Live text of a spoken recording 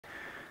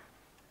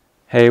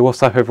Hey,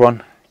 what's up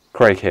everyone?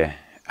 Craig here,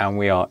 and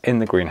we are in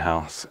the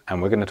greenhouse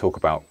and we're going to talk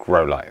about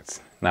grow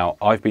lights. Now,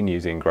 I've been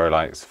using grow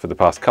lights for the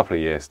past couple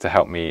of years to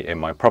help me in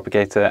my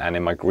propagator and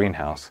in my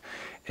greenhouse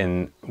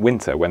in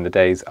winter when the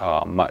days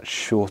are much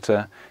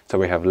shorter, so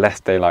we have less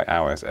daylight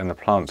hours and the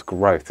plant's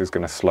growth is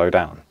going to slow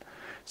down.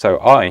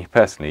 So I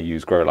personally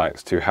use grow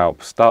lights to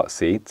help start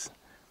seeds,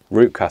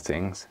 root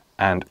cuttings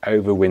and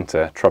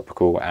overwinter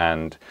tropical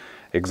and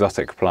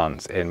exotic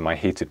plants in my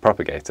heated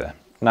propagator.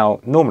 Now,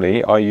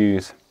 normally I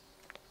use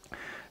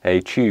a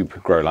tube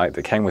grow light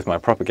that came with my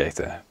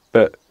propagator,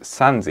 but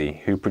Sansi,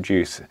 who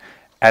produce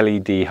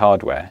LED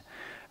hardware,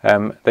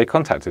 they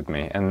contacted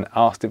me and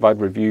asked if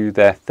I'd review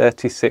their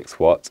 36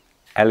 watt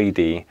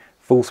LED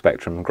full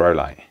spectrum grow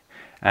light.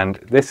 And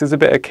this is a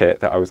bit of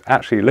kit that I was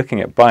actually looking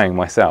at buying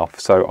myself,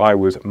 so I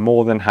was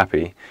more than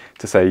happy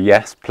to say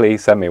yes,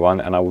 please send me one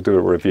and I will do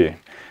a review.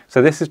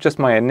 So this is just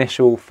my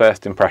initial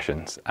first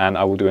impressions, and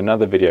I will do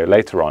another video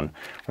later on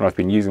when I've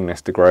been using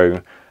this to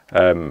grow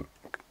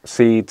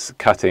seeds,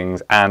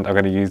 cuttings, and I'm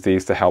going to use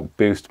these to help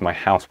boost my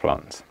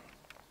houseplants.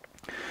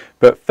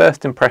 But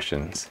first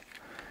impressions,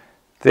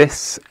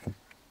 this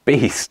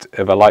beast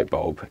of a light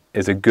bulb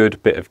is a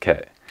good bit of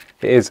kit.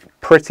 It is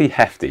pretty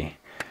hefty.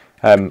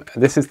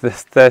 This is the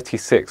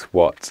 36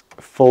 watt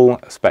full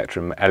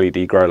spectrum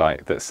LED grow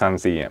light that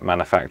Sansi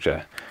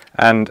manufacture,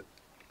 and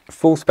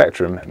full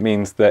spectrum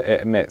means that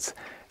it emits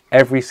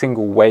every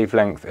single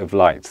wavelength of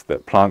light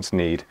that plants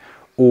need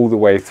all the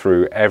way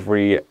through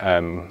every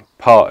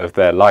part of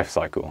their life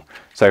cycle.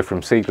 So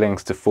from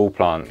seedlings to full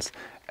plants,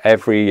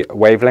 every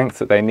wavelength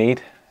that they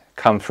need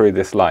come through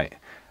this light.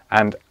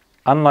 And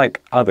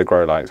unlike other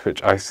grow lights,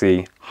 which I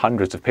see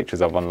hundreds of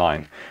pictures of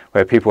online,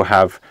 where people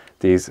have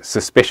these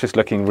suspicious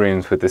looking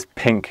rooms with this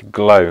pink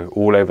glow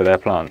all over their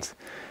plants,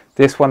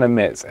 this one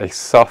emits a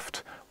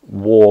soft,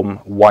 warm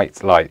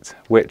white light,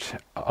 which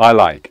I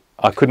like.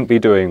 I couldn't be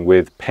doing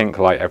with pink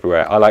light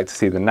everywhere. I like to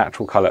see the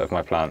natural colour of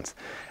my plants,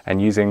 and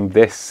using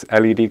this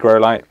LED grow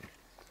light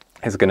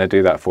is going to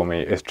do that for me.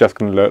 It's just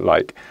going to look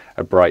like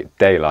a bright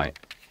daylight.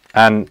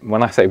 And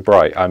when I say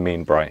bright, I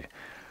mean bright.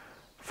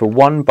 For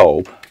one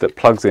bulb that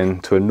plugs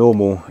into a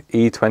normal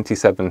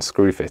E27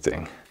 screw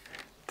fitting,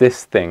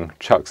 this thing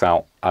chucks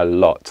out a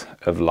lot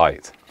of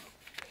light.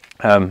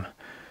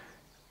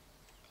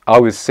 I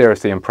was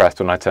seriously impressed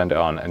when I turned it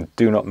on, and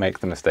do not make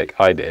the mistake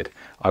I did.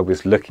 I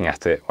was looking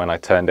at it when I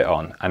turned it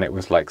on and it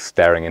was like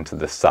staring into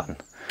the sun.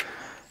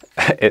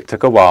 It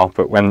took a while,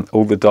 but when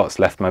all the dots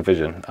left my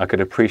vision, I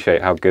could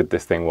appreciate how good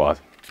this thing was.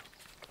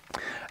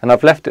 And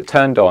I've left it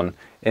turned on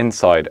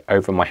inside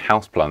over my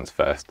houseplants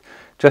first,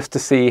 just to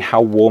see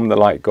how warm the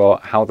light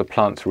got, how the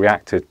plants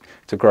reacted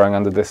to growing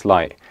under this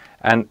light,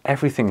 and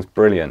everything's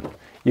brilliant.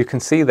 You can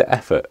see the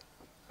effort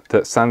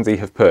that Sansi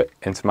have put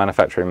into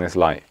manufacturing this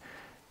light.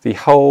 The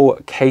whole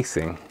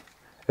casing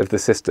of the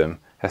system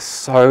has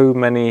so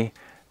many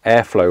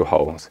airflow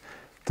holes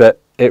that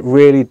it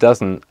really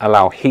doesn't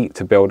allow heat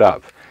to build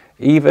up.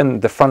 Even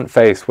the front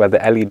face where the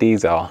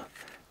LEDs are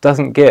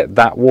doesn't get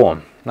that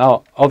warm.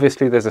 Now,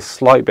 obviously there's a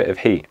slight bit of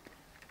heat,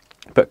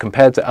 but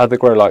compared to other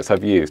grow lights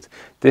I've used,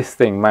 this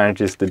thing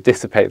manages to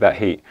dissipate that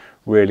heat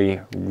really,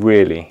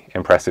 really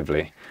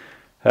impressively.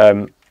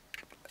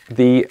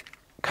 The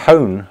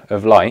cone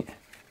of light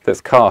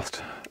that's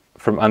cast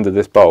from under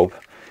this bulb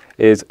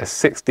is a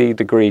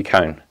 60-degree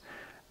cone,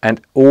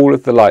 and all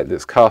of the light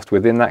that's cast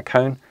within that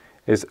cone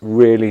is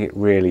really,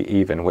 really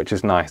even, which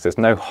is nice. There's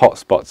no hot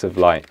spots of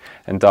light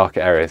and dark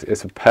areas.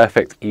 It's a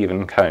perfect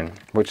even cone,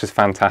 which is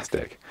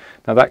fantastic.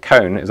 Now that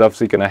cone is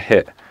obviously going to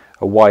hit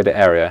a wider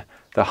area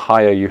the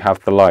higher you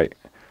have the light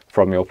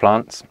from your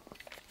plants.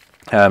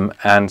 And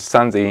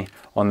Sansi,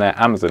 on their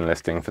Amazon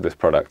listing for this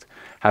product,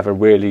 have a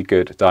really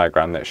good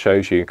diagram that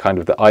shows you kind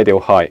of the ideal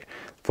height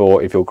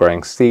for if you're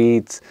growing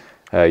seeds,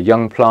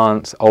 young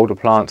plants, older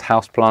plants,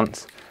 house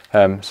plants.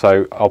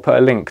 So I'll put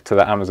a link to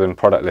the Amazon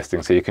product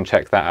listing so you can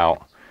check that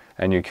out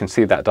and you can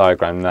see that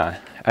diagram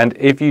there. And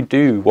if you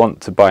do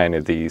want to buy any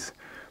of these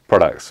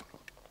products,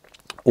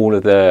 all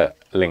of the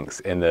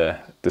links in the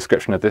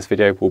description of this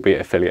video will be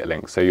affiliate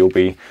links. So you'll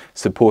be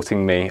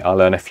supporting me.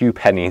 I'll earn a few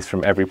pennies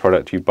from every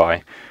product you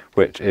buy,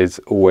 which is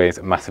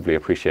always massively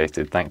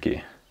appreciated. Thank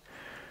you.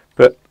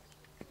 But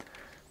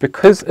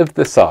because of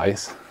the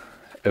size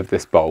of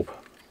this bulb,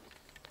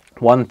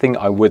 one thing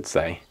I would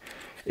say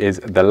is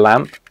the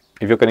lamp.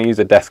 If you're going to use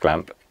a desk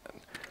lamp,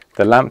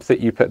 the lamp that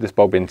you put this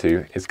bulb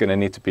into is going to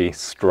need to be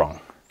strong.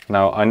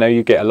 Now, I know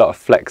you get a lot of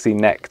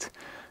flexi-necked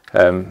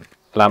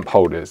lamp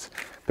holders,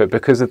 but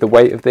because of the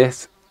weight of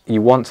this,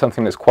 you want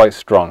something that's quite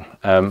strong.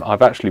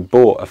 I've actually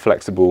bought a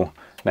flexible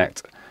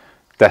necked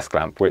desk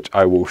lamp, which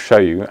I will show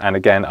you, and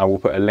again, I will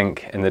put a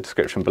link in the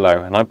description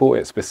below, and I bought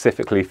it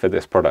specifically for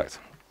this product,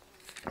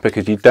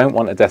 because you don't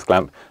want a desk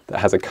lamp that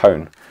has a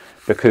cone.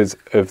 Because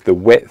of the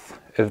width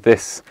of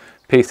this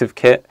piece of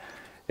kit,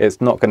 it's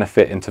not going to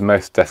fit into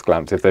most desk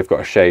lamps if they've got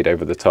a shade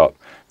over the top.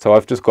 So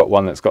I've just got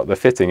one that's got the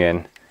fitting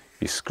in,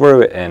 you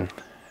screw it in,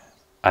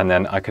 and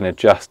then I can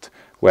adjust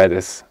where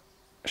this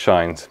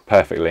shines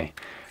perfectly.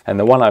 And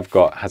the one I've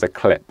got has a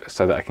clip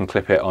so that I can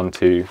clip it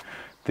onto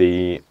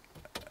the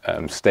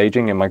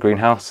staging in my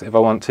greenhouse if I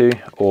want to,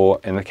 or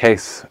in the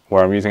case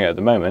where I'm using it at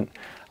the moment,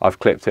 I've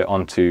clipped it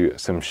onto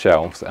some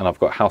shelves and I've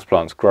got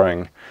houseplants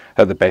growing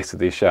at the base of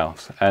these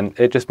shelves, and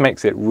it just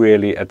makes it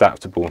really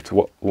adaptable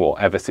to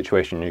whatever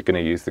situation you're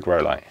going to use the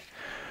grow light.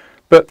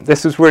 But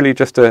this is really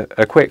just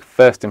a quick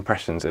first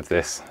impressions of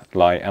this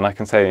light, and I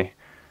can say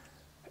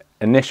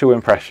initial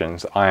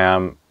impressions, I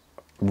am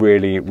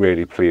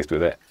really pleased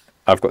with it.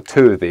 I've got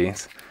 2 of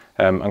these.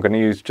 I'm going to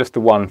use just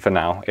the one for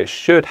now. It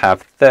should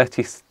have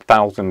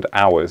 30,000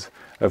 hours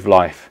of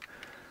life,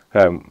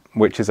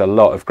 which is a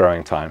lot of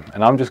growing time.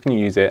 And I'm just going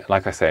to use it,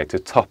 like I say, to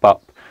top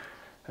up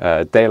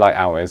daylight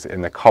hours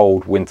in the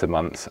cold winter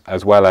months,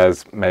 as well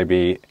as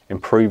maybe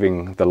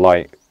improving the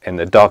light in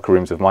the darker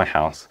rooms of my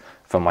house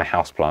for my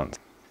houseplants.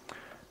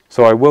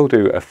 So I will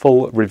do a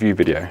full review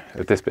video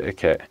of this bit of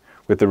kit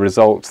with the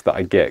results that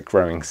I get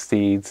growing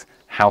seeds,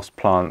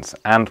 houseplants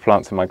and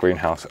plants in my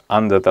greenhouse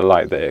under the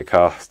light that it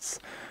casts.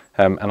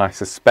 And I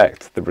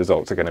suspect the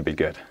results are going to be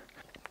good.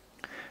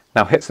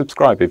 Now hit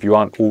subscribe if you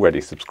aren't already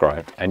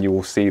subscribed, and you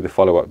will see the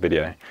follow-up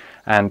video.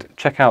 And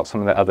check out some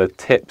of the other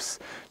tips,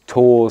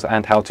 tours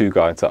and how-to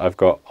guides that I've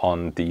got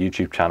on the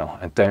YouTube channel.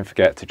 And don't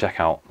forget to check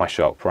out my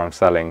shop where I'm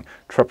selling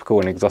tropical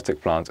and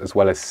exotic plants as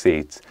well as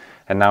seeds.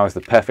 And now is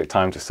the perfect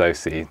time to sow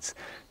seeds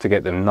to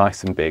get them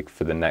nice and big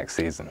for the next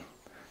season.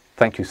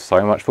 Thank you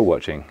so much for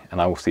watching,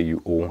 and I will see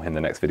you all in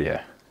the next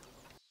video.